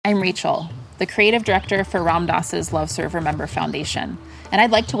I'm Rachel, the creative director for Ram Dass's Love Serve Remember Foundation, and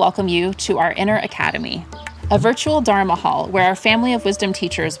I'd like to welcome you to our Inner Academy, a virtual Dharma hall where our family of wisdom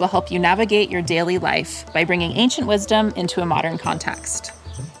teachers will help you navigate your daily life by bringing ancient wisdom into a modern context.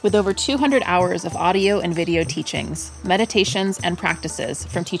 With over 200 hours of audio and video teachings, meditations, and practices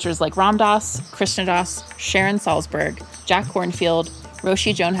from teachers like Ram Dass, Krishna Das, Sharon Salzberg, Jack Kornfield,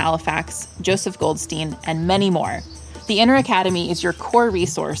 Roshi Joan Halifax, Joseph Goldstein, and many more, the Inner Academy is your core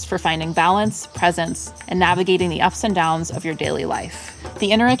resource for finding balance, presence, and navigating the ups and downs of your daily life.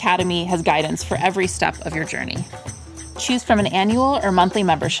 The Inner Academy has guidance for every step of your journey. Choose from an annual or monthly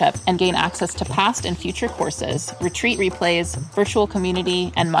membership and gain access to past and future courses, retreat replays, virtual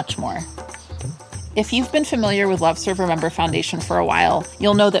community, and much more. If you've been familiar with Love Serve Remember Foundation for a while,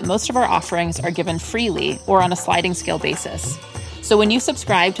 you'll know that most of our offerings are given freely or on a sliding scale basis. So when you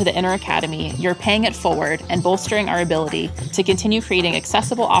subscribe to the Inner Academy, you're paying it forward and bolstering our ability to continue creating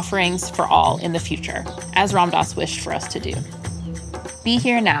accessible offerings for all in the future, as Ram Dass wished for us to do. Be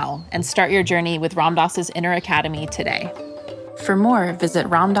here now and start your journey with Ram Dass's Inner Academy today. For more, visit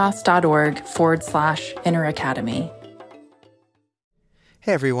ramdass.org/Inner Academy.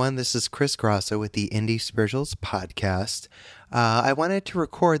 Hey everyone, this is Chris Grosso with the Indie Spirituals podcast. I wanted to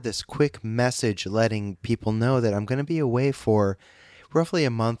record this quick message letting people know that I'm going to be away for roughly a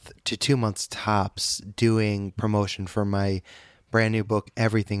month to 2 months tops doing promotion for my brand new book,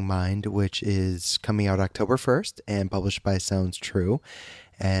 Everything Mind, which is coming out October 1st and published by Sounds True.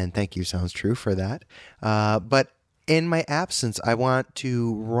 And thank you, Sounds True, for that. But in my absence, I want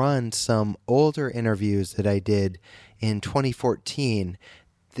to run some older interviews that I did in 2014.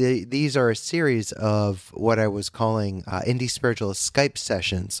 These are a series of what I was calling Indie Spiritualist Skype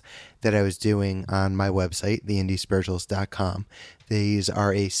sessions that I was doing on my website, theindiespiritualist.com. These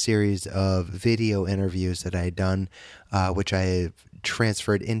are a series of video interviews that I had done, which I have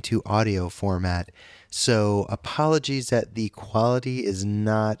transferred into audio format. So apologies that the quality is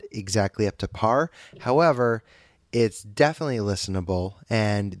not exactly up to par. However, it's definitely listenable,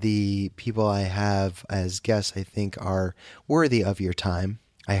 and the people I have as guests, I think, are worthy of your time.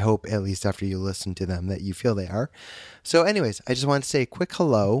 I hope, at least after you listen to them, that you feel they are. So anyways, I just want to say a quick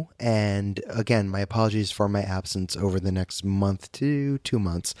hello, and again, my apologies for my absence over the next month to 2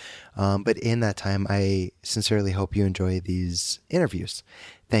 months. But in that time, I sincerely hope you enjoy these interviews.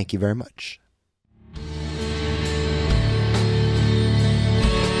 Thank you very much.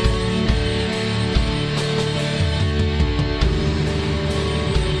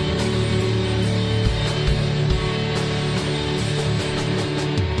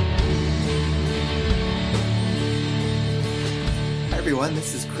 Everyone,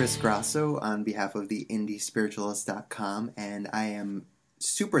 this is Chris Grosso on behalf of the IndieSpiritualist.com, and I am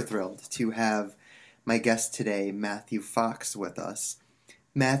super thrilled to have my guest today, Matthew Fox, with us.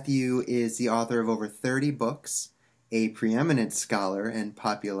 Matthew is the author of over 30 books, a preeminent scholar and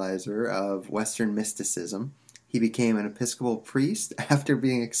popularizer of Western mysticism. He became an Episcopal priest after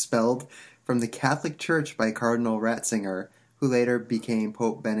being expelled from the Catholic Church by Cardinal Ratzinger, who later became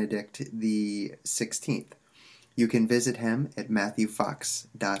Pope Benedict XVI. You can visit him at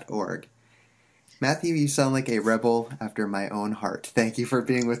matthewfox.org. Matthew, you sound like a rebel after my own heart. Thank you for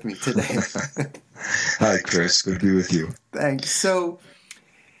being with me today. Hi, Chris. Good to be with you. Thanks. So,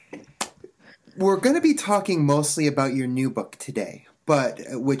 we're going to be talking mostly about your new book today,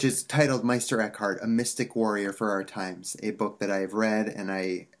 which is titled Meister Eckhart, A Mystic Warrior for Our Times, a book that I have read and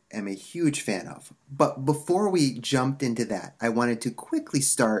I am a huge fan of. But before we jumped into that, I wanted to quickly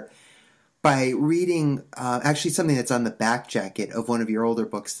start by reading actually something that's on the back jacket of one of your older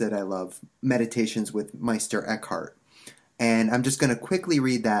books that I love, Meditations with Meister Eckhart. And I'm just going to quickly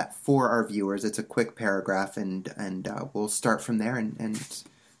read that for our viewers. It's a quick paragraph, and we'll start from there and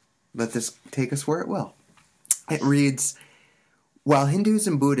let this take us where it will. It reads, while Hindus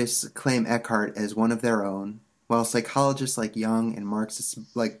and Buddhists claim Eckhart as one of their own, while psychologists like Jung and Marxists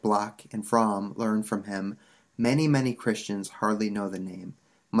like Bloch and Fromm learn from him, many, many Christians hardly know the name,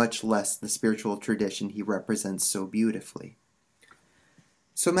 much less the spiritual tradition he represents so beautifully.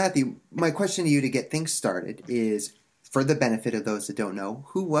 So Matthew, my question to you to get things started is, for the benefit of those that don't know,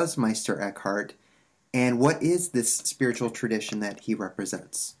 who was Meister Eckhart, and what is this spiritual tradition that he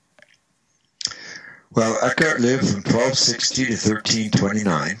represents? Well, Eckhart lived from 1260 to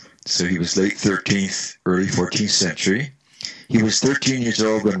 1329, so he was late 13th, early 14th century. He was 13 years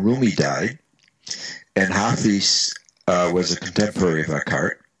old when Rumi died, and Hafiz was a contemporary of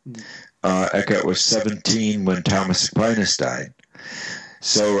Eckhart. Eckhart was 17 when Thomas Aquinas died.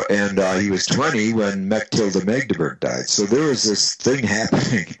 So, and he was 20 when Mechtilde Magdeburg died. So there was this thing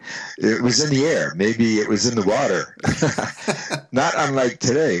happening. It was in the air. Maybe it was in the water. Not unlike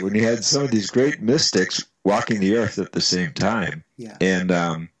today when you had some of these great mystics walking the earth at the same time. Yeah.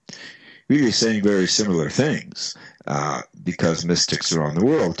 And really saying very similar things, because mystics around the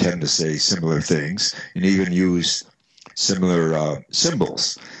world tend to say similar things and even use similar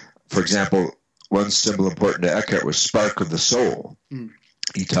symbols. For example, one symbol important to Eckhart was spark of the soul.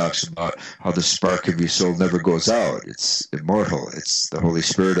 He talks about how the spark of your soul never goes out. It's immortal. It's the Holy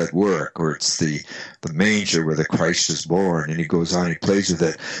Spirit at work, or it's the manger where the Christ is born. And he goes on, he plays with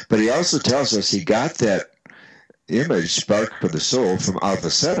it. But he also tells us he got that image, spark of the soul, from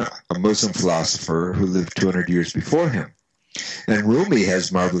Avicenna, a Muslim philosopher who lived 200 years before him. And Rumi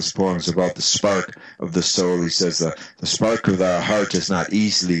has marvelous poems about the spark of the soul. He says, the spark of the heart is not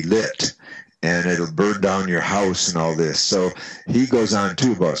easily lit, and it'll burn down your house and all this. So he goes on,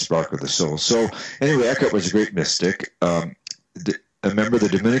 too, about spark of the soul. So anyway, Eckhart was a great mystic, a member of the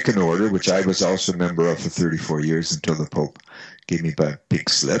Dominican order, which I was also a member of for 34 years until the Pope gave me my pink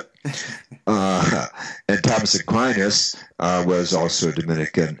slip. And Thomas Aquinas was also a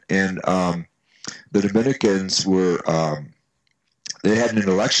Dominican. And the Dominicans were... they had an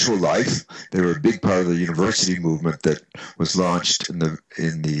intellectual life. They were a big part of the university movement that was launched in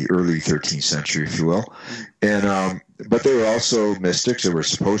the early 13th century, if you will. And but they were also mystics. They were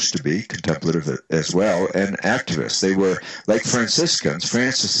supposed to be contemplative as well, and activists. They were like Franciscans.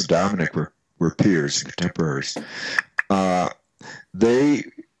 Francis and Dominic were peers and contemporaries. They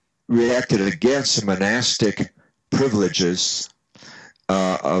reacted against the monastic privileges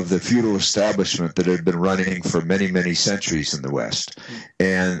of the feudal establishment that had been running for many, many centuries in the West.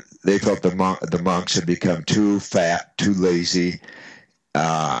 And they felt the monks had become too fat, too lazy,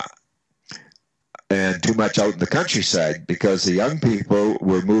 and too much out in the countryside, because the young people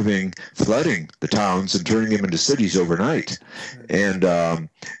were flooding the towns and turning them into cities overnight. And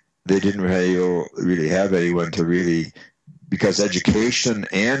they didn't really have anyone to really, because education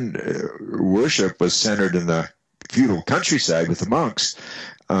and worship was centered in the feudal countryside with the monks.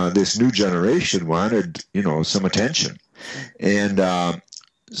 This new generation wanted, some attention. And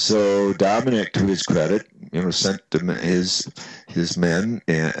so Dominic, to his credit, sent his men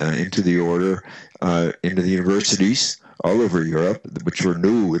into the order, into the universities all over Europe, which were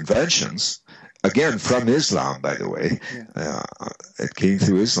new inventions, again, from Islam, by the way. It came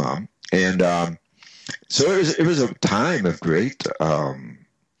through Islam. And so it was a time of great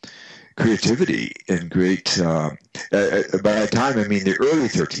creativity and great, by that time, I mean the early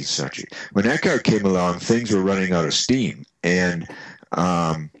 13th century. When Eckhart came along, things were running out of steam, and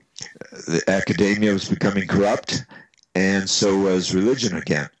the academia was becoming corrupt, and so was religion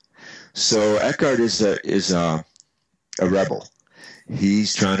again. So Eckhart is a rebel.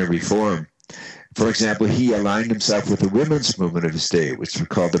 He's trying to reform. For example, he aligned himself with the women's movement of his day, which were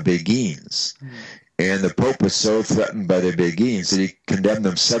called the Beguines. And the Pope was so threatened by the Beguines that he condemned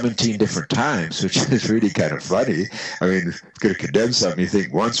them 17 different times, which is really kind of funny. I mean, if you're going to condemn something, you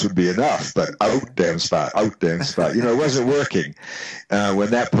think once would be enough, but out damn spot. It wasn't working.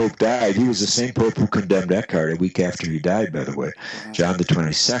 When that Pope died, he was the same Pope who condemned Eckhart a week after he died, by the way, John the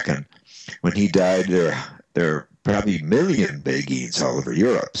 22nd. When he died, there are probably a million Beguines all over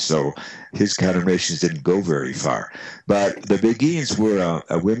Europe, so his condemnations didn't go very far. But the Beguines were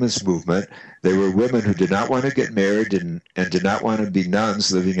a women's movement. They were women who did not want to get married and did not want to be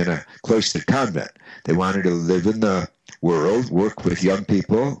nuns living in a cloistered convent. They wanted to live in the world, work with young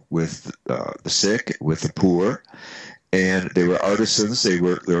people, with the sick, with the poor. And they were artisans. They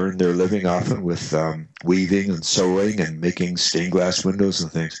earned their living often with weaving and sewing and making stained glass windows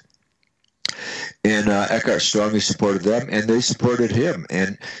and things. And Eckhart strongly supported them, and they supported him.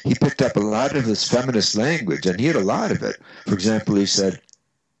 And he picked up a lot of this feminist language, and he had a lot of it. For example, he said,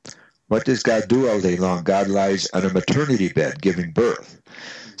 "What does God do all day long? God lies on a maternity bed giving birth."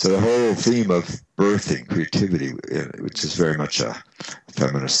 So the whole theme of birthing, creativity, which is very much a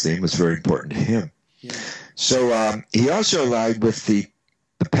feminist theme, was very important to him. Yeah. So he also allied with the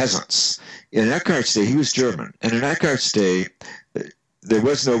peasants. In Eckhart's day, he was German. And in Eckhart's day, there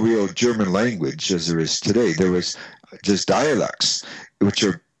was no real German language as there is today. There was just dialects, which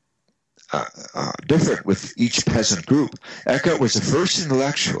are different with each peasant group. Eckhart was the first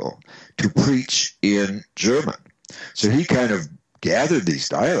intellectual to preach in German. So he kind of gathered these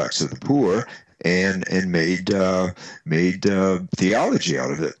dialects of the poor and made theology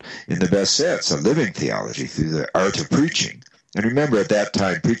out of it in the best sense, a living theology through the art of preaching. And remember, at that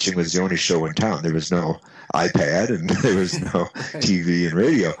time, preaching was the only show in town. There was no iPad, and there was no TV and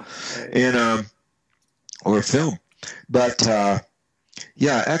radio, and or film. But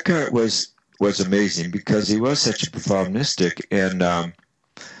Yeah, Eckhart was amazing because he was such a profound mystic, and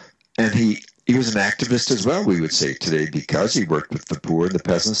he was an activist as well, we would say today, because he worked with the poor and the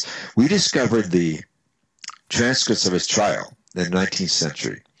peasants. We discovered the transcripts of his trial in the 19th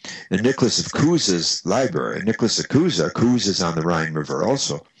century in Nicholas of Cusa's library. Nicholas of Cusa is on the Rhine River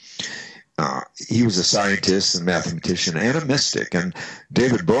also. He was a scientist and mathematician and a mystic. And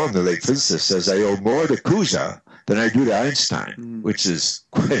David Bohm, the late physicist, says, I owe more to Cusa than I do to Einstein, which is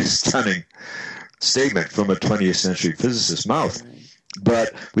quite a stunning statement from a 20th century physicist's mouth.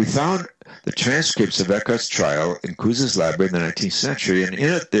 But we found the transcripts of Eckhart's trial in Cusa's library in the 19th century, and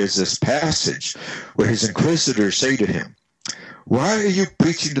in it there's this passage where his inquisitors say to him, why are you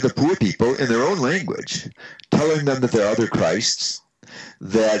preaching to the poor people in their own language, telling them that they're other Christs,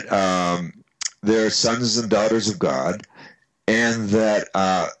 that they're sons and daughters of God, and that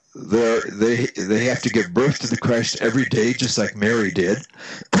they have to give birth to the Christ every day, just like Mary did?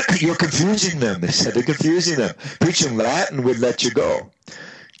 You're confusing them, they said. They're confusing them. Preaching Latin would let you go.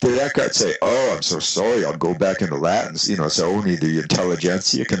 Did Eckhart say, oh, I'm so sorry, I'll go back into Latin, so only the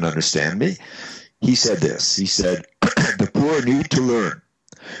intelligentsia can understand me? He said this. He said, the poor need to learn,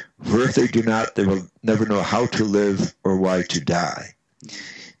 for if they do not, they will never know how to live or why to die.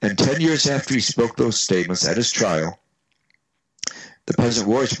 And 10 years after he spoke those statements at his trial, the peasant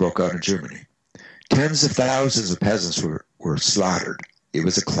wars broke out in Germany. Tens of thousands of peasants were slaughtered. It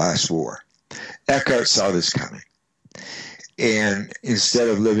was a class war. Eckhart saw this coming. And instead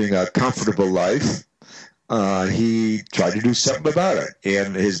of living a comfortable life, he tried to do something about it.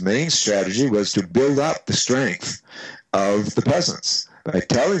 And his main strategy was to build up the strength of the peasants by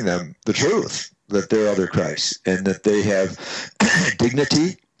telling them the truth, that they're other Christs, and that they have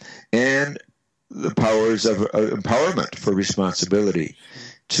dignity and the powers of empowerment for responsibility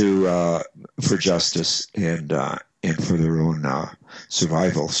for justice and for their own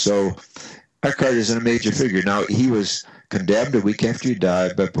survival. So Eckhart is a major figure. Now, he was condemned a week after he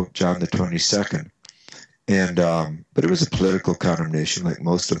died by Pope John the 22nd. And but it was a political condemnation, like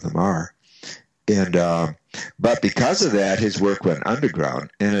most of them are. And but because of that, his work went underground,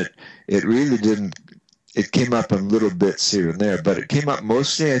 and it really didn't. It came up in little bits here and there, but it came up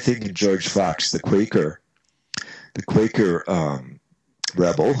mostly, I think, in George Fox, the Quaker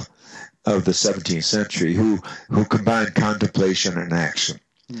rebel of the 17th century, who combined contemplation and action.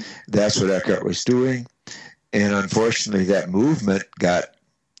 That's what Eckhart was doing, and unfortunately, that movement got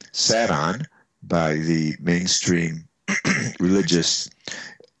sat on by the mainstream religious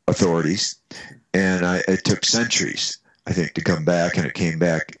authorities, and it took centuries, I think, to come back, and it came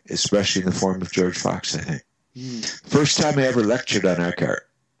back, especially in the form of George Fox, I think. First time I ever lectured on Eckhart,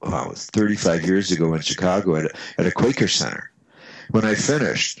 it was 35 years ago in Chicago at a Quaker center. When I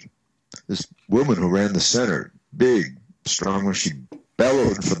finished, this woman who ran the center, big, strong one, she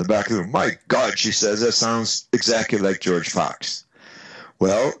bellowed from the back of the room, my God, she says, that sounds exactly like George Fox.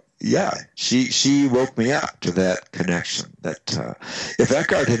 Well, yeah, she woke me up to that connection. That if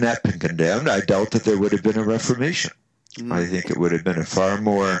Eckhart had not been condemned, I doubt that there would have been a Reformation. I think it would have been a far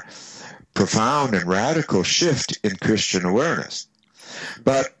more profound and radical shift in Christian awareness.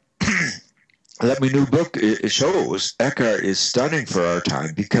 But that my new book it shows Eckhart is stunning for our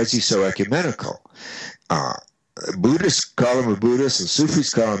time because he's so ecumenical. Buddhists call him a Buddhist, and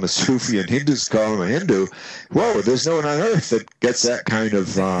Sufis call him a Sufi, and Hindus call him a Hindu. Whoa, there's no one on earth that gets that kind of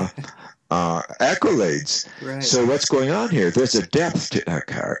accolades. Right. So what's going on here? There's a depth to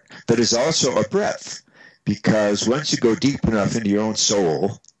Eckhart that is also a breadth, because once you go deep enough into your own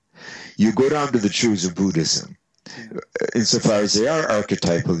soul, you go down to the truths of Buddhism, insofar as they are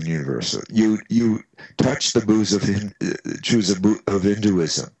archetypal and universal. You touch the truths of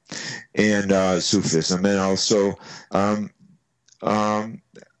Hinduism and Sufism, and also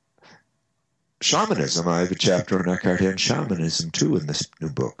shamanism. I have a chapter on Eckhart and shamanism too in this new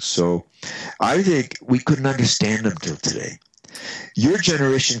book. So I think we couldn't understand him till today. Your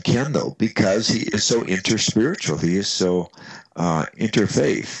generation can, though, because he is so interspiritual. He is so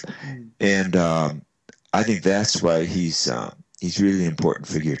interfaith, and I think that's why he's really an important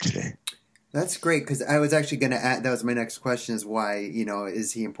figure today. That's great, because I was actually going to add, that was my next question, is why,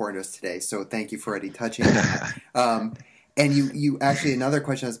 is he important to us today? So thank you for already touching on that. And you actually, another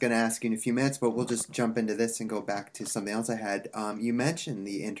question I was going to ask you in a few minutes, but we'll just jump into this and go back to something else I had. You mentioned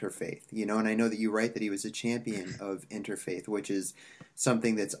the interfaith, and I know that you write that he was a champion of interfaith, which is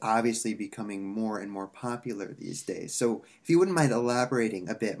something that's obviously becoming more and more popular these days. So if you wouldn't mind elaborating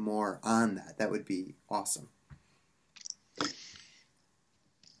a bit more on that, that would be awesome.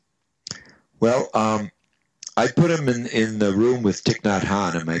 Well, I put him in the room with Thich Nhat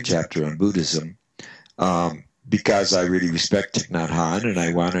Hanh in my chapter on Buddhism, because I really respect Thich Nhat Hanh, and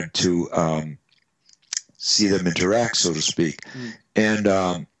I wanted to see them interact, so to speak. And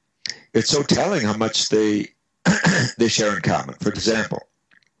it's so telling how much they share in common. For example,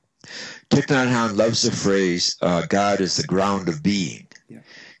 Thich Nhat Hanh loves the phrase, God is the ground of being. Yeah.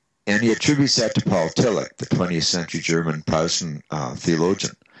 And he attributes that to Paul Tillich, the 20th century German Protestant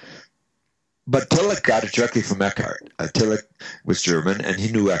theologian. But Tillich got it directly from Eckhart. Tillich was German, and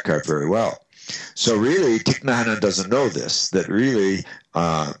he knew Eckhart very well. So really, Thich Nhat Hanh doesn't know this, that really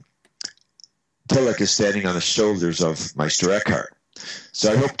Tillich is standing on the shoulders of Meister Eckhart.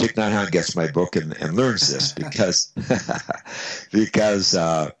 So I hope Thich Nhat Hanh gets my book and learns this, because Eckhart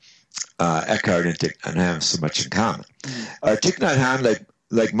and Thich Nhat Hanh have so much in common. Thich Nhat Hanh,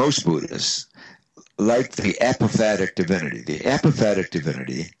 like most Buddhists, like the apophatic divinity. The apophatic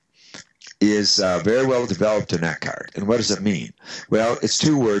divinity is very well developed in Eckhart. And what does it mean? Well, it's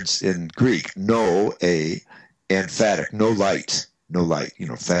two words in Greek, no, and phatic, no light. No light.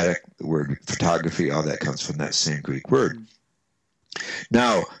 Phatic, the word photography, all that comes from that same Greek word.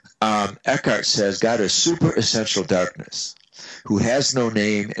 Now, Eckhart says God is super essential darkness, who has no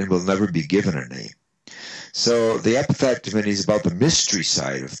name and will never be given a name. So the apophatic divinity is about the mystery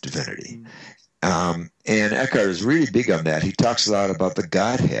side of divinity. And Eckhart is really big on that. He talks a lot about the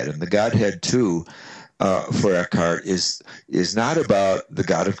Godhead, and the Godhead, too, for Eckhart, is not about the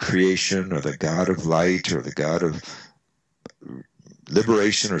God of creation or the God of light or the God of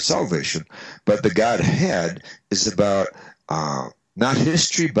liberation or salvation, but the Godhead is about not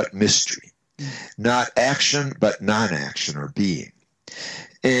history but mystery, not action but non-action or being.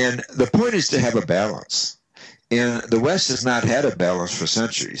 And the point is to have a balance. And the West has not had a balance for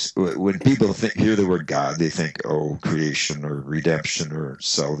centuries. When people hear the word God, they think, oh, creation or redemption or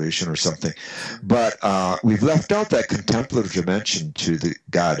salvation or something. But we've left out that contemplative dimension to the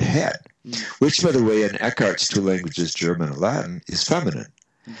Godhead, which, by the way, in Eckhart's two languages, German and Latin, is feminine.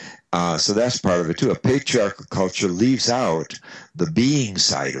 So that's part of it, too. A patriarchal culture leaves out the being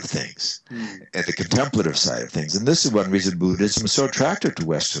side of things and the contemplative side of things. And this is one reason Buddhism is so attractive to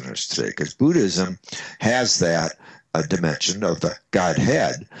Westerners today, because Buddhism has that dimension of the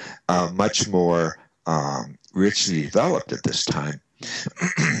Godhead much more richly developed at this time.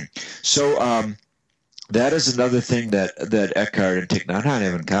 So that is another thing that Eckhart and Thich Nhat Hanh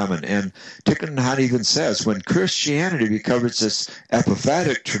have in common. And Thich Nhat Hanh even says, when Christianity recovers this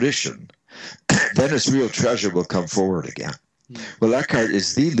apophatic tradition, then its real treasure will come forward again. Well, Eckhart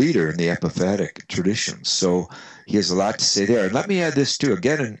is the leader in the apophatic tradition, so he has a lot to say there. And let me add this, too,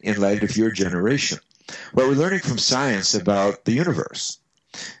 again, in light of your generation. Well, we're learning from science about the universe.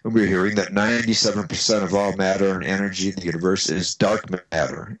 And we're hearing that 97% of all matter and energy in the universe is dark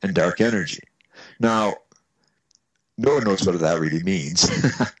matter and dark energy. Now, no one knows what that really means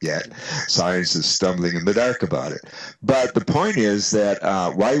yet. Science is stumbling in the dark about it. But the point is that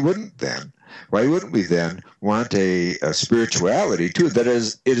why wouldn't we then want a spirituality, too, that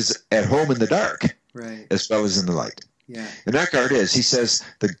is at home in the dark, right, as well as in the light? Yeah. And Eckhart he says,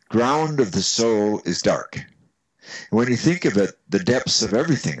 the ground of the soul is dark. And when you think of it, the depths of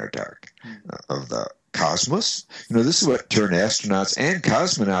everything are dark, of the cosmos. This is what turned astronauts and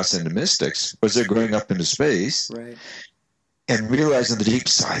cosmonauts into mystics, was they're going up into space, right, and realizing the deep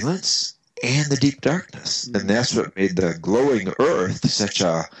silence and the deep darkness. And that's what made the glowing Earth such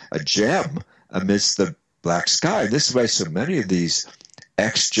a gem amidst the black sky. This is why so many of these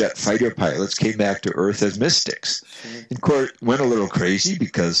ex-jet fighter pilots came back to Earth as mystics. And of course, went a little crazy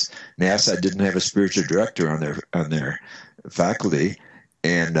because NASA didn't have a spiritual director on their faculty,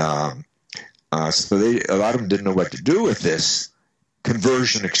 and so a lot of them didn't know what to do with this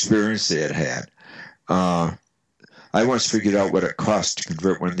conversion experience they had. I once figured out what it cost to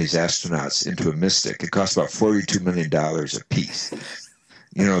convert one of these astronauts into a mystic. It cost about $42 million a piece.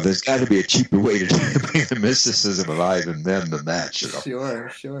 There's got to be a cheaper way to bring the mysticism alive in them than that.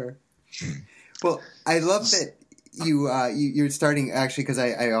 Sure. Well, I love that you're starting, actually, because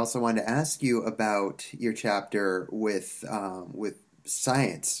I also wanted to ask you about your chapter with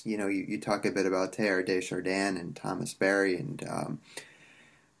science. You talk a bit about Teilhard de Chardin and Thomas Berry, and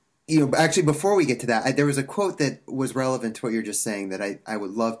actually, before we get to that, there was a quote that was relevant to what you're just saying that I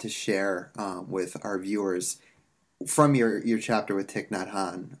would love to share with our viewers from your chapter with Thich Nhat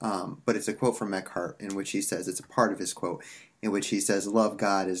Hanh. But it's a quote from Eckhart in which he says, it's a part of his quote, in which he says, "Love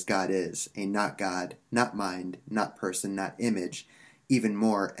God as God is, a not God, not mind, not person, not image, even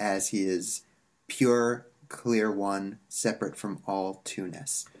more as he is pure, clear one, separate from all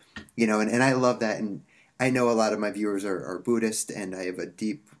two-ness." And I love that. And I know a lot of my viewers are Buddhist, and I have a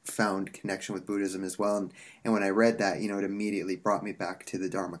deep found connection with Buddhism as well. And when I read that, it immediately brought me back to the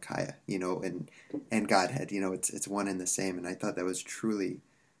Dharmakaya, and Godhead. It's one and the same. And I thought that was truly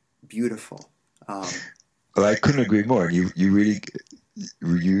beautiful. Well, I couldn't agree more. You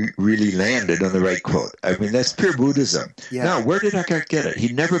really landed on the right quote. I mean, that's pure Buddhism. Yeah. Now, where did Eckhart get it?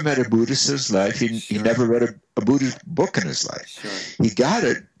 He never met a Buddhist in his life. He never read a Buddhist book in his life. Sure. He got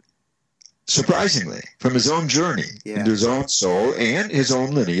it, surprisingly, from his own journey into his own soul and his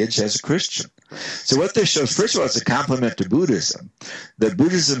own lineage as a Christian. Right. So what this shows, first of all, it's a compliment to Buddhism, that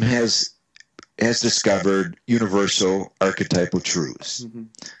Buddhism has discovered universal archetypal truths.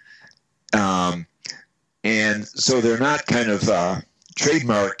 Mm-hmm. And so they're not kind of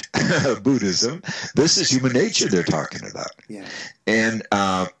trademarked Buddhism. This is human nature they're talking about. Yeah. And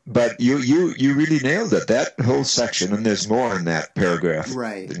but you really nailed it. That whole section, and there's more in that paragraph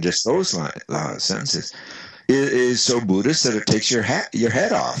than just those sentences, is so Buddhist that it takes your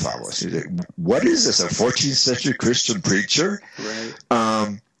head off almost. What is this? A 14th century Christian preacher?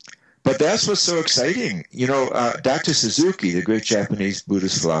 Right. But that's what's so exciting. Dr. Suzuki, the great Japanese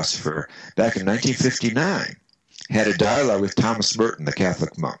Buddhist philosopher, back in 1959, had a dialogue with Thomas Merton, the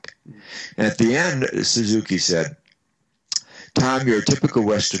Catholic monk. And at the end, Suzuki said, "Tom, you're a typical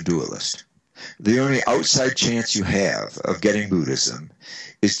Western dualist. The only outside chance you have of getting Buddhism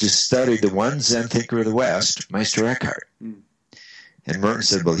is to study the one Zen thinker of the West, Meister Eckhart." And Merton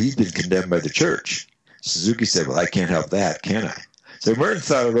said, "Well, he's been condemned by the church." Suzuki said, "Well, I can't help that, can I?" So Merton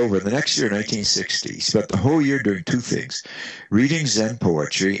thought it over. The next year, 1960, he spent the whole year doing two things, reading Zen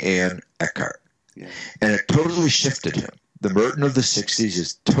poetry and Eckhart. Yeah. And it totally shifted him. The Merton of the 60s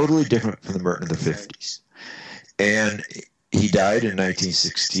is totally different from the Merton of the 50s. And he died in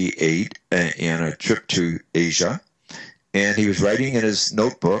 1968 in a trip to Asia. And he was writing in his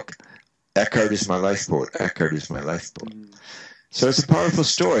notebook, "Eckhart is my lifeboat. Eckhart is my lifeboat." So it's a powerful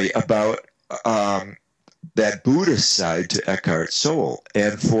story about that Buddhist side to Eckhart's soul.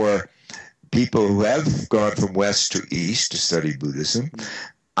 And for people who have gone from West to East to study Buddhism,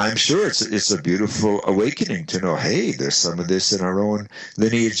 I'm sure it's a beautiful awakening to know, hey, there's some of this in our own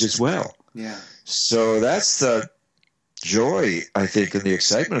lineage as well. Yeah. So that's the joy, I think, and the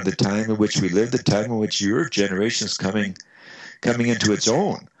excitement of the time in which we live, the time in which your generation is coming into its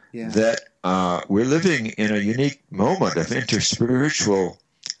own. Yeah. That we're living in a unique moment of interspiritual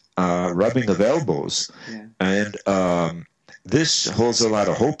rubbing of elbows. Yeah. And this holds a lot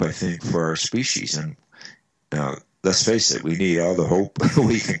of hope, I think, for our species. And let's face it, we need all the hope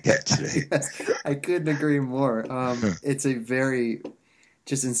we can get today. Yes, I couldn't agree more. It's a very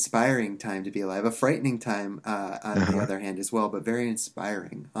just inspiring time to be alive. A frightening time on the other hand as well, but very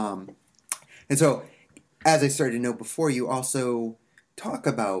inspiring. And so, as I started to note before, you also talk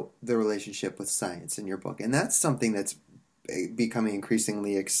about the relationship with science in your book. And that's something that's becoming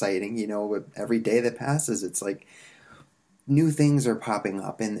increasingly exciting. With every day that passes, it's like new things are popping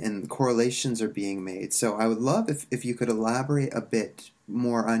up and correlations are being made. So I would love if you could elaborate a bit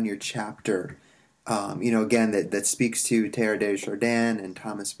more on your chapter, again, that speaks to Teilhard de Chardin and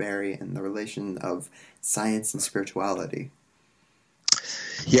Thomas Berry and the relation of science and spirituality.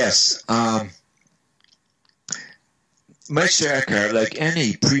 Yes. Meister Eckhart, like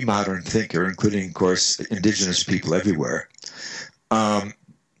any pre-modern thinker, including, of course, indigenous people everywhere,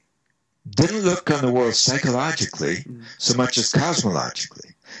 didn't look on the world psychologically so much as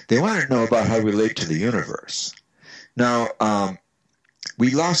cosmologically. They wanted to know about how we relate to the universe. Now,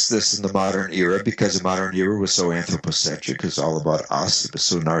 we lost this in the modern era because the modern era was so anthropocentric. It was all about us. It was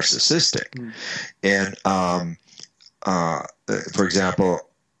so narcissistic. And, for example,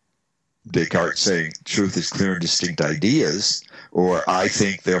 Descartes saying truth is clear and distinct ideas, or I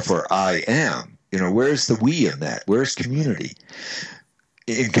think, therefore I am. Where's the we in that? Where's community?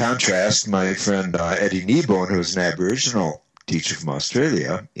 In contrast, my friend Eddie Kneebone, who was an Aboriginal teacher from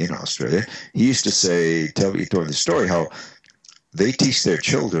Australia, he used to say, he told me the story, how they teach their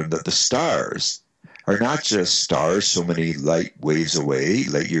children that the stars are not just stars so many light years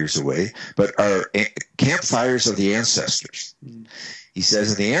away, but are campfires of the ancestors. He says,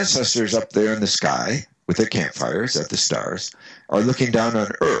 and the ancestors up there in the sky with their campfires at the stars are looking down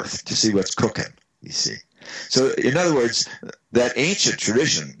on Earth to see what's cooking, you see. So, in other words, that ancient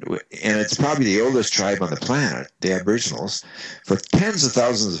tradition, and it's probably the oldest tribe on the planet, the Aboriginals, for tens of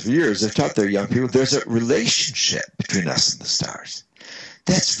thousands of years, they've taught their young people there's a relationship between us and the stars.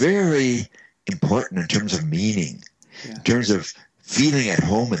 That's very important in terms of meaning, in terms of feeling at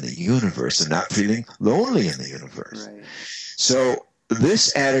home in the universe and not feeling lonely in the universe. Right. So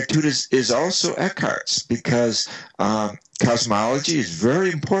this attitude is also Eckhart's, because cosmology is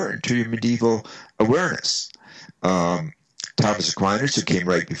very important to your medieval awareness. Thomas Aquinas, who came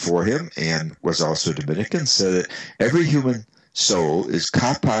right before him and was also Dominican, said that every human soul is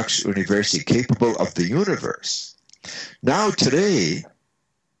capax universi, capable of the universe. Now today,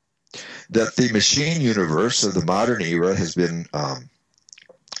 that the machine universe of the modern era has been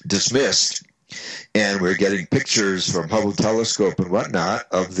dismissed, and we're getting pictures from Hubble telescope and whatnot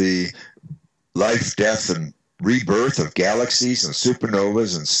of the life, death, and rebirth of galaxies and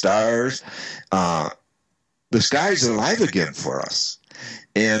supernovas and stars. The sky's alive again for us,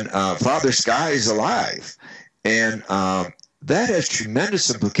 and Father Sky is alive, and that has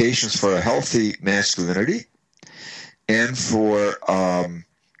tremendous implications for a healthy masculinity and for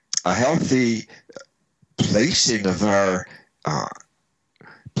a healthy placing of our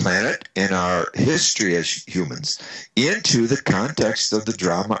planet and our history as humans into the context of the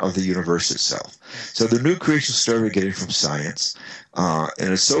drama of the universe itself. So the new creation story we're getting from science,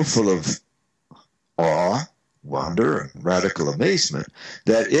 and it's so full of awe, wonder, and radical amazement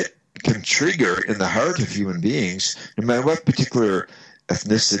that it can trigger in the heart of human beings, no matter what particular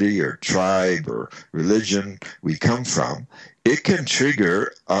ethnicity or tribe or religion we come from, it can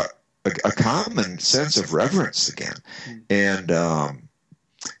trigger a common sense of reverence again, and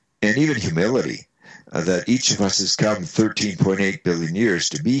even humility, that each of us has come 13.8 billion years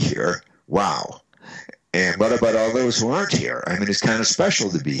to be here. Wow. And what about all those who aren't here? I mean, it's kind of special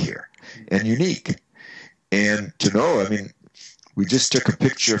to be here and unique. And to know, I mean, we just took a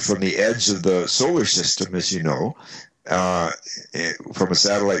picture from the edge of the solar system, as you know, from a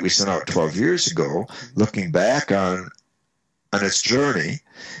satellite we sent out 12 years ago, looking back on its journey.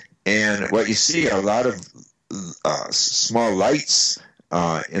 And what you see are a lot of small lights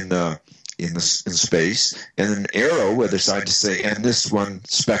in space, and an arrow where the scientists say, and this one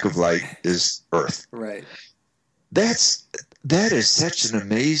speck of light is Earth. Right. That is such an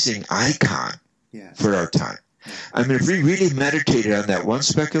amazing icon for our time. I mean, if we really meditated on that one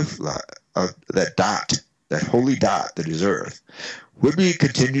speck of that dot, that holy dot that is Earth, would we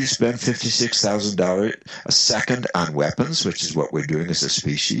continue to spend $56,000 a second on weapons, which is what we're doing as a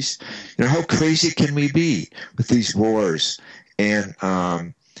species? You know, how crazy can we be with these wars and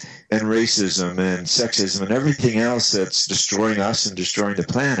racism and sexism and everything else that's destroying us and destroying the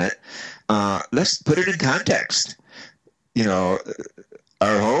planet? Let's put it in context. You know,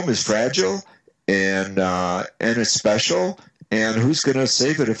 our home is fragile and it's special, and who's going to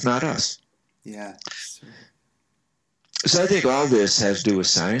save it if not us? Yeah. So I think all this has to do with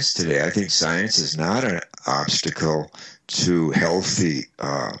science today. I think science is not an obstacle to healthy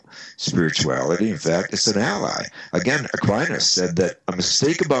spirituality. In fact, it's an ally. Again, Aquinas said that a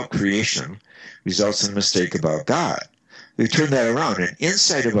mistake about creation results in a mistake about God. We turn that around. An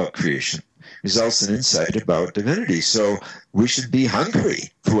insight about creation results in insight about divinity. So we should be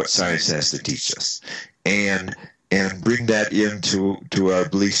hungry for what science has to teach us, and bring that into our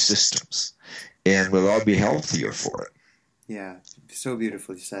belief systems, and we'll all be healthier for it. Yeah, so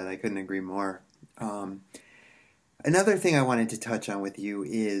beautifully said. I couldn't agree more. Another thing I wanted to touch on with you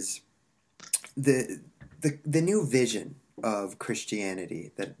is the new vision of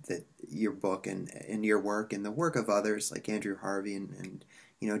Christianity that your book and your work and the work of others like Andrew Harvey and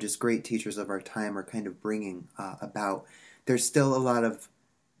you know, just great teachers of our time are kind of bringing about. There's still a lot of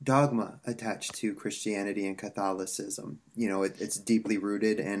dogma attached to Christianity and Catholicism. You know, it's deeply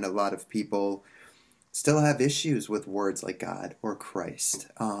rooted, and a lot of people still have issues with words like God or Christ.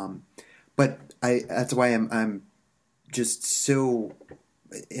 But that's why I'm just so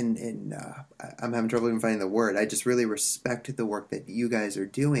I'm having trouble even finding the word. I just really respect the work that you guys are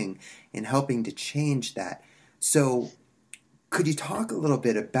doing in helping to change that. So could you talk a little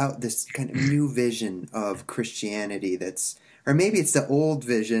bit about this kind of new vision of Christianity that's, or maybe it's the old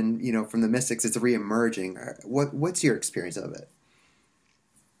vision, you know, from the mystics, it's re-emerging. What's your experience of it?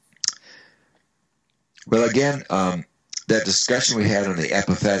 Well, again, that discussion we had on the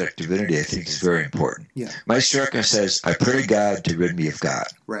apophatic divinity, I think, is very important. Yeah. Meister Eckhart says, I pray God to rid me of God.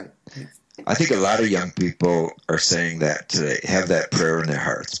 Right. Yeah. I think a lot of young people are saying that today, have that prayer in their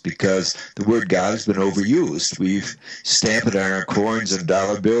hearts, because the word God has been overused. We've stamped it on our coins and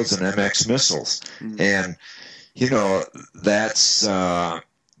dollar bills and MX missiles. Mm-hmm. And, you know, that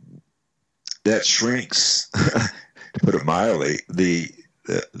shrinks, to put it mildly, the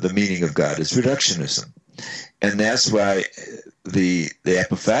meaning of God is reductionism. And that's why the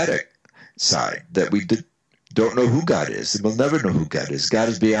apophatic side, that we don't know who God is, and we'll never know who God is. God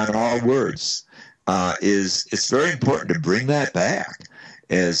is beyond all words. It's very important to bring that back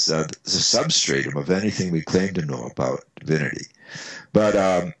as the substratum of anything we claim to know about divinity. But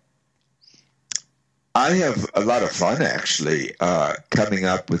I have a lot of fun, actually, coming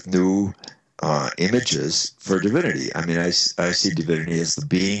up with new images for divinity. I mean, I see divinity as the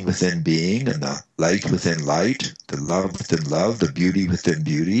being within being, and the light within light, the love within love, the beauty within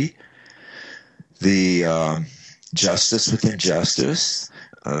beauty, the justice within justice,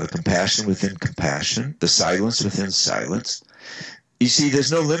 compassion within compassion, the silence within silence. You see,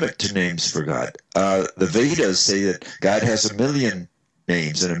 there's no limit to names for God. The Vedas say that God has 1 million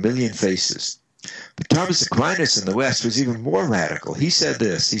names and 1 million faces. But Thomas Aquinas in the West was even more radical. He said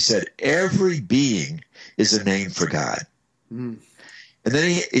this. He said, every being is a name for God. Mm. And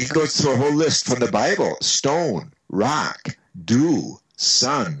then he goes through a whole list from the Bible: stone, rock, dew,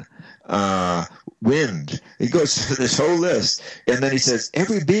 sun, wind. He goes through this whole list. And then he says,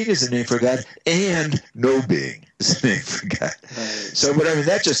 every being is a name for God, and no being is a name for God. Right. So, but I mean,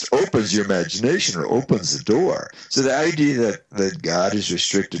 that just opens your imagination, or opens the door. So the idea that God is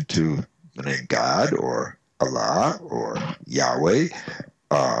restricted to the name God or Allah or Yahweh.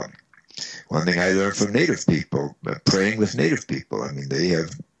 One thing I learned from native people, praying with native people. I mean, they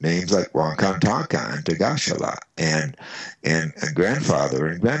have names like Wankantanka and Tagashala and grandfather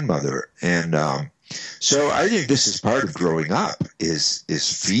and grandmother. And so I think this is part of growing up, is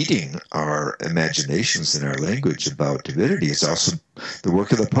feeding our imaginations and our language about divinity. It's also the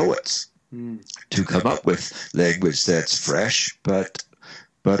work of the poets to come up with language that's fresh but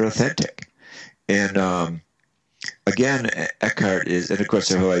authentic. And again, Eckhart is, and of course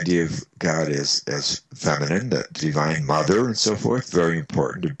the whole idea of God as feminine, the divine mother and so forth, very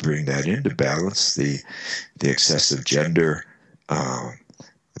important to bring that in, to balance the excessive gender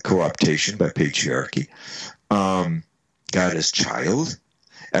co-optation by patriarchy. God as child.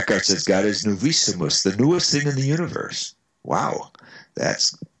 Eckhart says God is novissimus, the newest thing in the universe. Wow,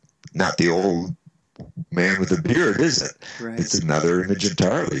 that's not the old man with a beard, is it? Right. It's another image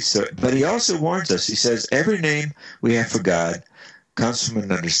entirely. So, but he also warns us. He says every name we have for God comes from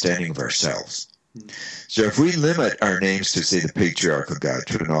an understanding of ourselves. So if we limit our names to, say, the patriarchal God,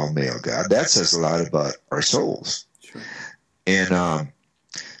 to an all-male God, that says a lot about our souls. Sure. And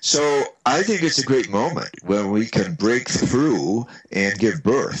so I think it's a great moment when we can break through and give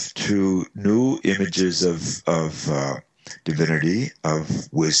birth to new images of divinity,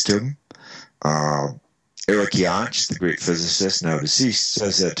 of wisdom. Eric Jantsch, the great physicist, now deceased,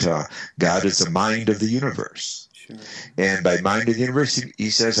 says that God is the mind of the universe. Sure. And by mind of the universe, he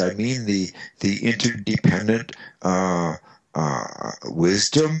says, I mean the interdependent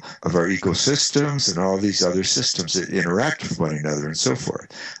wisdom of our ecosystems and all these other systems that interact with one another and so forth.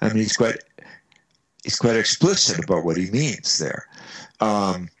 I mean, he's quite explicit about what he means there.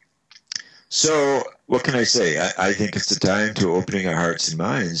 So what can I say? I think it's the time to opening our hearts and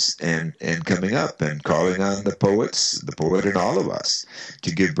minds and coming up and calling on the poets, the poet in all of us,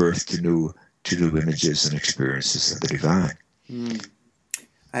 to give birth to new images and experiences of the divine. Mm.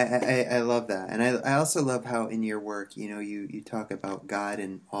 I love that. And I also love how in your work, you talk about God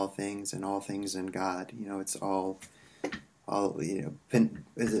in all things and all things in God. It's all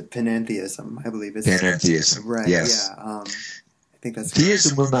is it panentheism? I believe it's panentheism. Right. Yes. Yeah. I think that's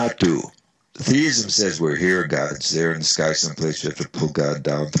theism will not do. Theism says we're here, God's there in the sky someplace, we have to pull God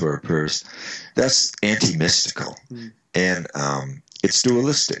down through our prayers. That's anti-mystical, and it's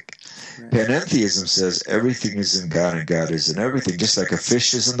dualistic. Right. Panentheism says everything is in God and God is in everything, just like a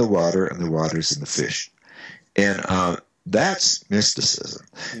fish is in the water and the water is in the fish. And that's mysticism,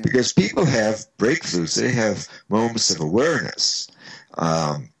 because people have breakthroughs. They have moments of awareness.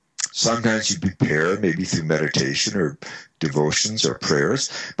 Sometimes you prepare, maybe through meditation or devotions or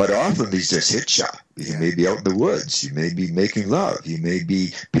prayers, but often these just hit you. You may be out in the woods. You may be making love. You may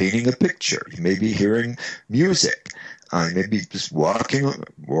be painting a picture. You may be hearing music. You may be just walking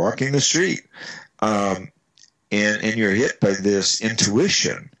the street. And you're hit by this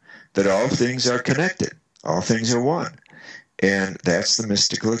intuition that all things are connected. All things are one. And that's the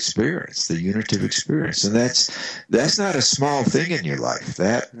mystical experience, the unitive experience. And that's not a small thing in your life.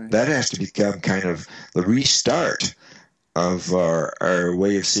 That has to become kind of the restart of our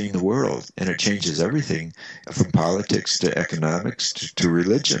way of seeing the world. And it changes everything from politics to economics to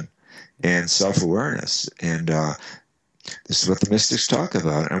religion and self-awareness. And this is what the mystics talk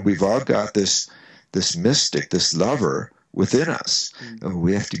about. And we've all got this mystic, this lover within us.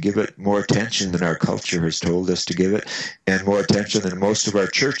 We have to give it more attention than our culture has told us to give it, and more attention than most of our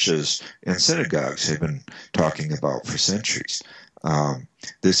churches and synagogues have been talking about for centuries.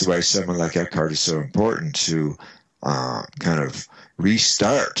 This is why someone like Eckhart is so important, to kind of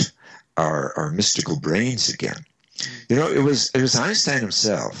restart our mystical brains again. It was Einstein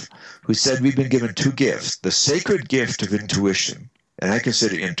himself who said we've been given two gifts: the sacred gift of intuition, and I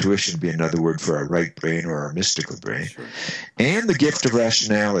consider intuition to be another word for our right brain or our mystical brain, sure, and the gift of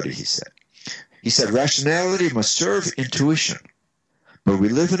rationality, he said. He said, rationality must serve intuition. But we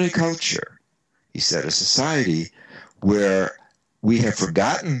live in a culture, he said, a society where we have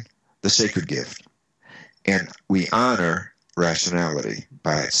forgotten the sacred gift and we honor rationality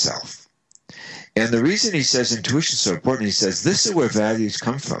by itself. And the reason he says intuition is so important, he says this is where values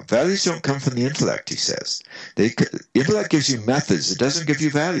come from. Values don't come from the intellect, he says. Intellect gives you methods. It doesn't give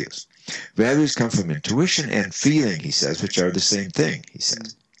you values. Values come from intuition and feeling, he says, which are the same thing, he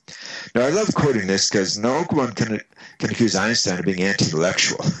says. Now, I love quoting this because no one can accuse Einstein of being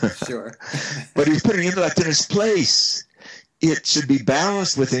anti-intellectual. Sure. But he's putting intellect in its place. It should be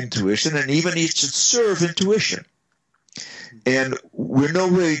balanced with intuition, and even it should serve intuition. And we're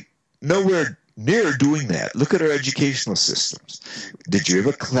nowhere near doing that. Look at our educational systems. Did you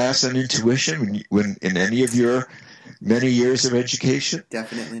have a class on intuition when in any of your many years of education?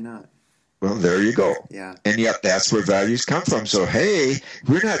 Definitely not. Well, there you go. Yeah. And yet that's where values come from. So, hey,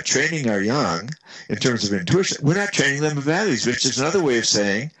 we're not training our young in terms of intuition. We're not training them in values, which is another way of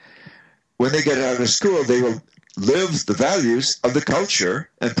saying when they get out of school, they will live the values of the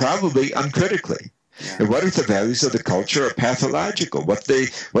culture and probably uncritically. Yeah. And what if the values of the culture are pathological? What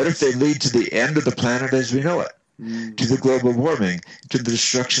if they lead to the end of the planet as we know it, to the global warming, to the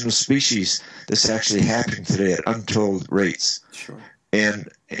destruction of species that's actually happening today at untold rates? Sure. And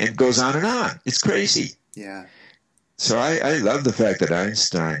it goes on and on. It's crazy. Yeah. So I love the fact that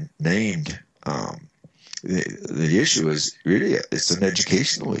Einstein named the issue is really it's an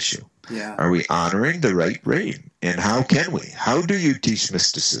educational issue. Yeah. Are we honoring the right brain? And how can we? How do you teach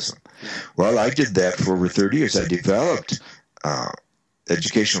mysticism? Yeah. Well, I did that for over 30 years. I developed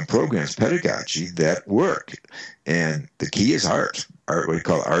educational programs, pedagogy that work. And the key is art. Art, what we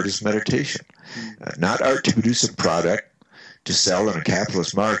call art is meditation. Not art to produce a product to sell in a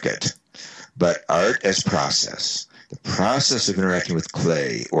capitalist market, but art as process. The process of interacting with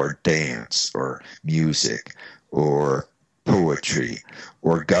clay or dance or music or poetry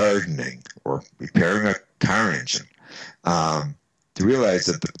or gardening or repairing a car engine. To realize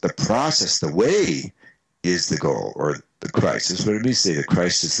that the process, the way, is the goal, or the Christ. That's what it means to say the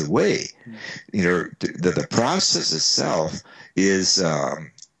Christ is the way. You know, the process itself is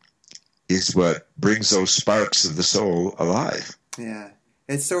what brings those sparks of the soul alive. Yeah,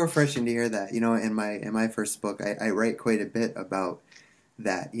 it's so refreshing to hear that. You know, in my first book, I write quite a bit about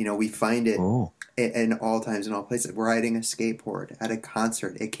that. You know, we find it in all times and all places. We're riding a skateboard at a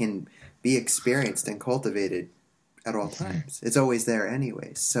concert. It can be experienced and cultivated at all times. It's always there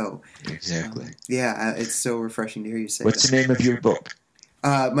anyway. So exactly. It's so refreshing to hear you say. What's the name of your book?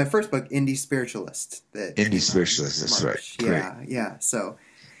 My first book, Indie Spiritualist. Indie Spiritualist. That's right. Yeah, Great. yeah. So.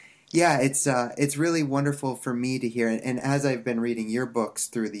 Yeah, it's really wonderful for me to hear, and as I've been reading your books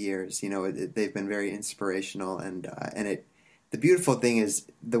through the years, you know, they've been very inspirational, and the beautiful thing is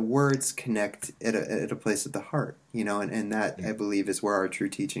the words connect at a place at the heart, you know, and that I believe is where our true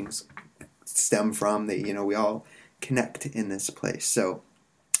teachings stem from. That, you know, we all connect in this place, so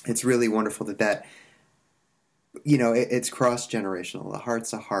it's really wonderful that you know it's cross-generational. The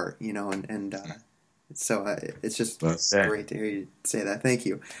heart's a heart, you know, and so it's just great to hear you say that. Thank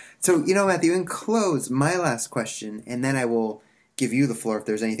you. So, you know, Matthew, in close, my last question, and then I will give you the floor if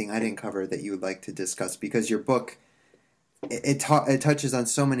there's anything I didn't cover that you would like to discuss, because your book, it touches on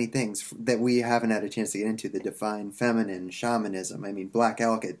so many things that we haven't had a chance to get into, the divine feminine, shamanism. I mean, Black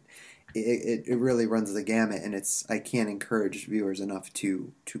Elk, it really runs the gamut, and I can't encourage viewers enough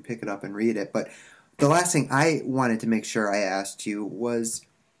to pick it up and read it. But the last thing I wanted to make sure I asked you was,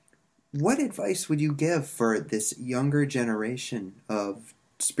 what advice would you give for this younger generation of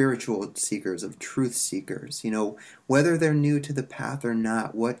spiritual seekers, of truth seekers? You know, whether they're new to the path or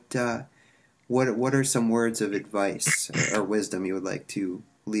not, what are some words of advice or wisdom you would like to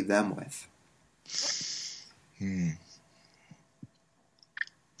leave them with?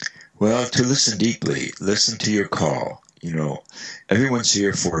 Well, to listen deeply, listen to your call. You know, everyone's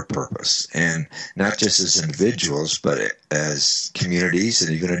here for a purpose, and not just as individuals, but as communities and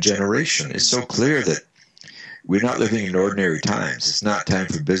even a generation. It's so clear that we're not living in ordinary times. It's not time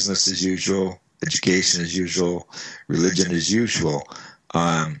for business as usual, education as usual, religion as usual.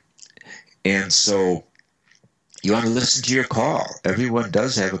 And so you want to listen to your call. Everyone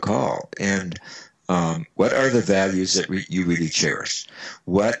does have a call. And what are the values that you really cherish?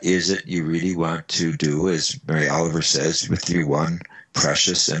 What is it you really want to do, as Mary Oliver says, with your one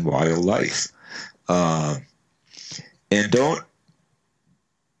precious and wild life? And don't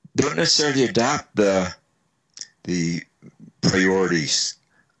necessarily adopt the priorities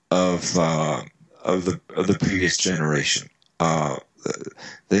of the previous generation.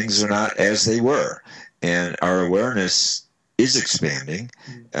 Things are not as they were, and our awareness is expanding.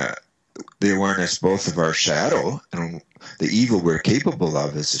 the awareness both of our shadow and the evil we're capable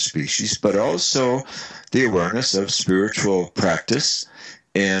of as a species, but also the awareness of spiritual practice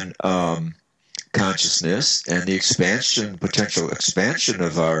and consciousness and the potential expansion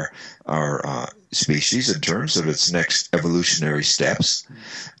of our species in terms of its next evolutionary steps.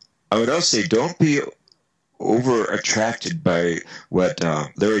 I would also say don't be over attracted by what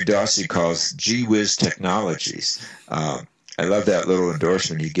Larry Dossey calls gee whiz technologies. I love that little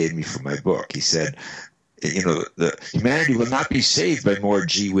endorsement he gave me for my book. He said, the humanity will not be saved by more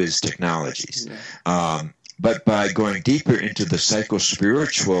gee whiz technologies, but by going deeper into the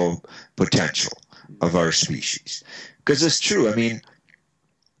psycho-spiritual potential of our species. Because it's true. I mean,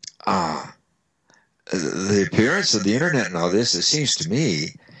 the appearance of the internet and all this, it seems to me,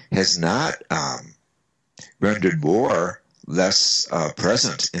 has not rendered war less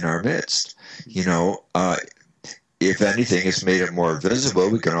present in our midst. If anything, it's made it more visible.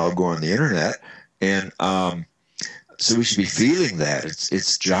 We can all go on the internet, and so we should be feeling that.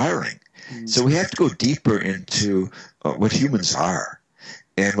 It's jarring. So we have to go deeper into what humans are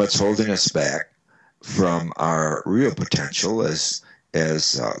and what's holding us back from our real potential as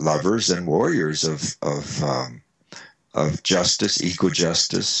lovers and warriors of justice,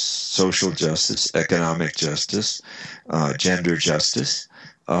 eco-justice, social justice, economic justice, gender justice.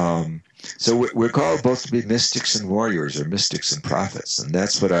 So we're called both to be mystics and warriors, or mystics and prophets. And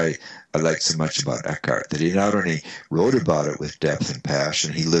that's what I like so much about Eckhart, that he not only wrote about it with depth and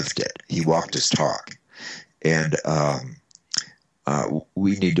passion, he lived it. He walked his talk. And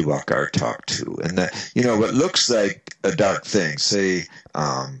we need to walk our talk too. And that, what looks like a dark thing, say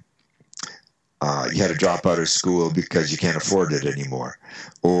you had to drop out of school because you can't afford it anymore,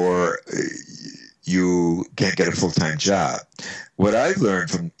 or you can't get a full-time job. What I've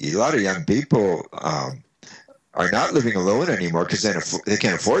learned from a lot of young people are not living alone anymore because they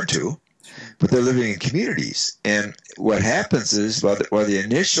can't afford to, but they're living in communities. And what happens is, while the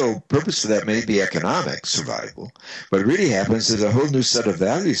initial purpose for that may be economic survival, what really happens is a whole new set of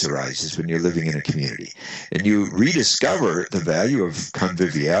values arises when you're living in a community. And you rediscover the value of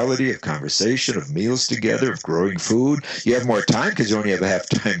conviviality, of conversation, of meals together, of growing food. You have more time because you only have a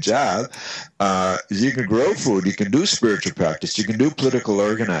half-time job. You can grow food, you can do spiritual practice, you can do political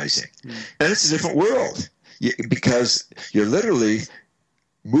organizing. And it's a different world because you're literally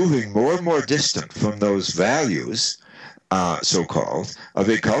moving more and more distant from those values, so-called, of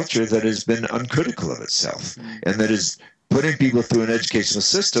a culture that has been uncritical of itself and that is putting people through an educational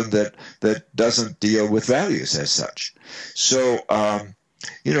system that doesn't deal with values as such. So,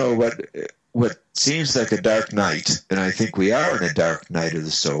 what seems like a dark night, and I think we are in a dark night of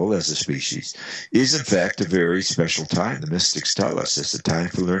the soul as a species, is in fact a very special time. The mystics tell us it's a time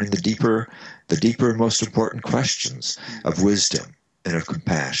for learning the deeper, most important questions of wisdom and of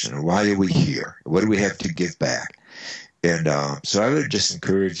compassion. And why are we here? What do we have to give back? And so I would just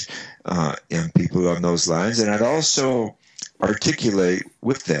encourage young people on those lines. And I'd also articulate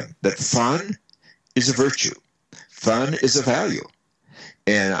with them that fun is a virtue. Fun is a value.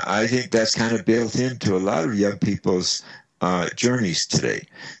 And I think that's kind of built into a lot of young people's journeys today.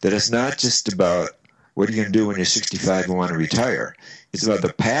 That it's not just about what are you going to do when you're 65 and want to retire. It's about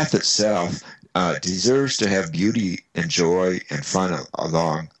the path itself deserves to have beauty and joy and fun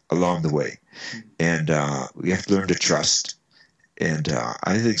along the way. And we have to learn to trust. And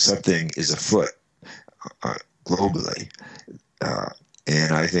I think something is afoot globally.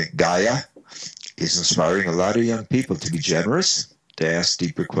 And I think Gaia is inspiring a lot of young people to be generous, to ask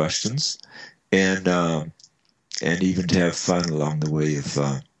deeper questions, and even to have fun along the way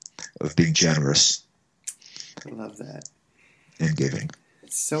of being generous. I love that. And giving.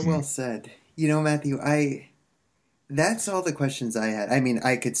 So well said. Matthew, that's all the questions I had. I mean,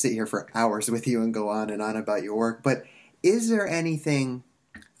 I could sit here for hours with you and go on and on about your work, but is there anything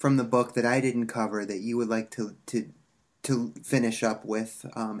from the book that I didn't cover that you would like to finish up with?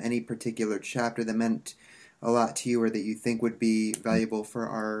 Any particular chapter that meant a lot to you or that you think would be valuable for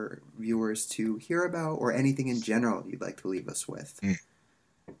our viewers to hear about, or anything in general you'd like to leave us with?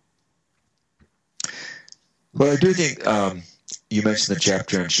 Well, I do think you mentioned the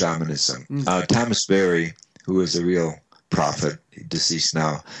chapter on shamanism. Thomas Berry, who is a real prophet, deceased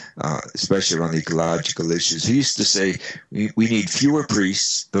now, especially around the ecological issues, he used to say, we need fewer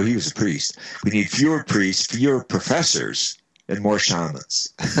priests, though he was a priest, we need fewer priests, fewer professors, and more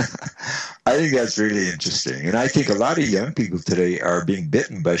shamans. I think that's really interesting. And I think a lot of young people today are being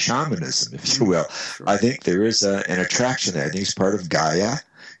bitten by shamanism, if you will. Sure. I think there is an attraction there. I think it's part of Gaia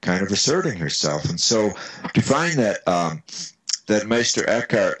kind of asserting herself. And so to find that that Meister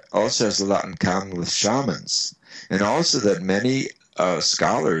Eckhart also has a lot in common with shamans, and also that many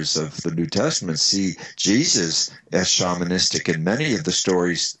scholars of the New Testament see Jesus as shamanistic in many of the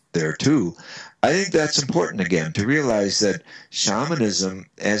stories there too. I think that's important again to realize that shamanism,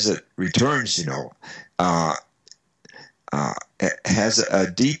 as it returns, has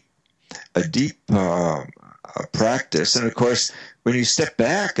a deep practice. And of course, when you step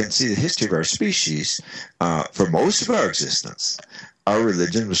back and see the history of our species, for most of our existence, our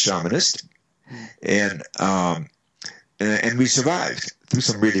religion was shamanistic, and we survived through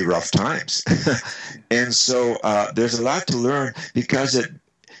some really rough times. And so there's a lot to learn because it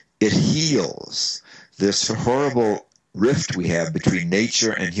heals this horrible rift we have between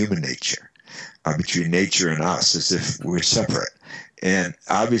nature and human nature, between nature and us, as if we're separate. And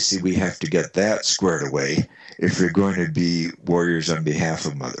obviously we have to get that squared away if we're going to be warriors on behalf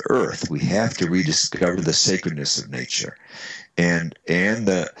of Mother Earth. We have to rediscover the sacredness of nature and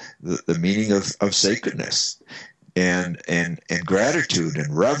the meaning of sacredness and gratitude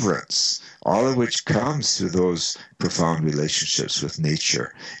and reverence, all of which comes through those profound relationships with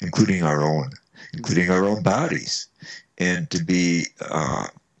nature, including our own bodies, and to be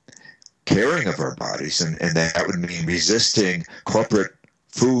caring of our bodies, and that would mean resisting corporate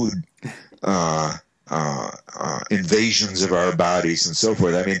food invasions of our bodies and so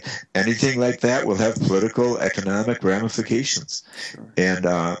forth. I mean, anything like that will have political, economic ramifications. Sure. And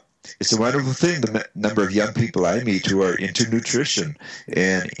it's a wonderful thing, the number of young people I meet who are into nutrition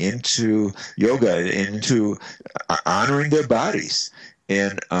and into yoga and into honoring their bodies.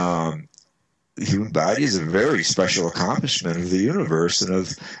 And the human body is a very special accomplishment of the universe and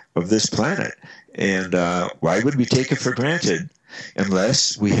of this planet. And why would we take it for granted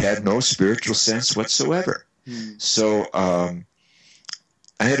unless we had no spiritual sense whatsoever? So I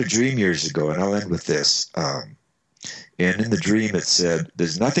had a dream years ago, and I'll end with this. And in the dream it said,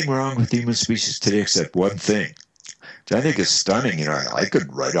 there's nothing wrong with the human species today except one thing. Which I think is stunning. I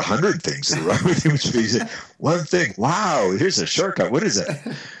could write 100 things that are wrong with the human species. One thing. Wow, here's a shortcut. What is it?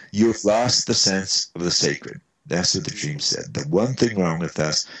 You've lost the sense of the sacred. That's what the dream said. The one thing wrong with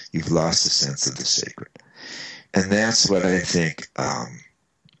us, you've lost the sense of the sacred. And that's what I think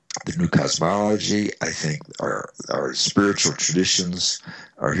the new cosmology, I think our spiritual traditions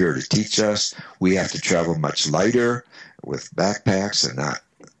are here to teach us. We have to travel much lighter with backpacks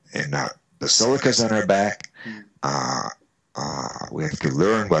and not basilicas on our back. We have to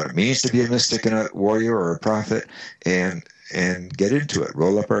learn what it means to be a mystic and a warrior or a prophet, and get into it.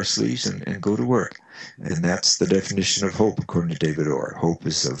 Roll up our sleeves and go to work. And that's the definition of hope, according to David Orr. Hope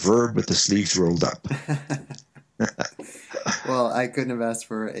is a verb with the sleeves rolled up. Well, I couldn't have asked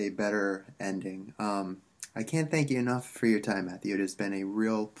for a better ending. I can't thank you enough for your time, Matthew. It has been a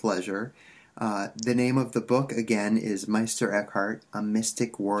real pleasure. The name of the book, again, is Meister Eckhart, A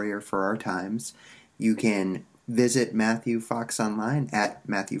Mystic Warrior for Our Times. You can visit Matthew Fox online at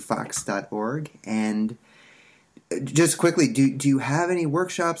matthewfox.org. And just quickly, do you have any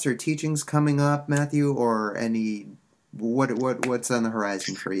workshops or teachings coming up, Matthew, or any what's on the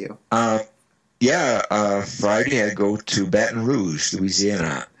horizon for you? Friday I go to Baton Rouge,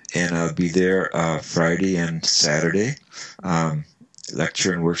 Louisiana, and I'll be there Friday and Saturday,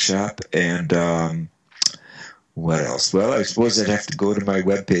 lecture and workshop. And what else? Well, I suppose I'd have to go to my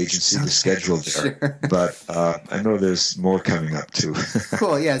webpage and see the schedule there. Sure. But I know there's more coming up too.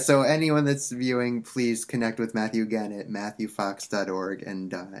 Cool, yeah. So anyone that's viewing, please connect with Matthew again at matthewfox.org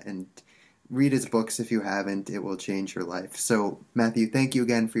and read his books if you haven't. It will change your life. So, Matthew, thank you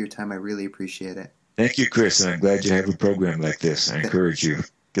again for your time. I really appreciate it. Thank you, Chris, and I'm glad you have a program like this. I encourage you.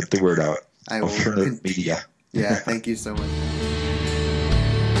 Get the word out. Alternative media. Yeah, thank you so much.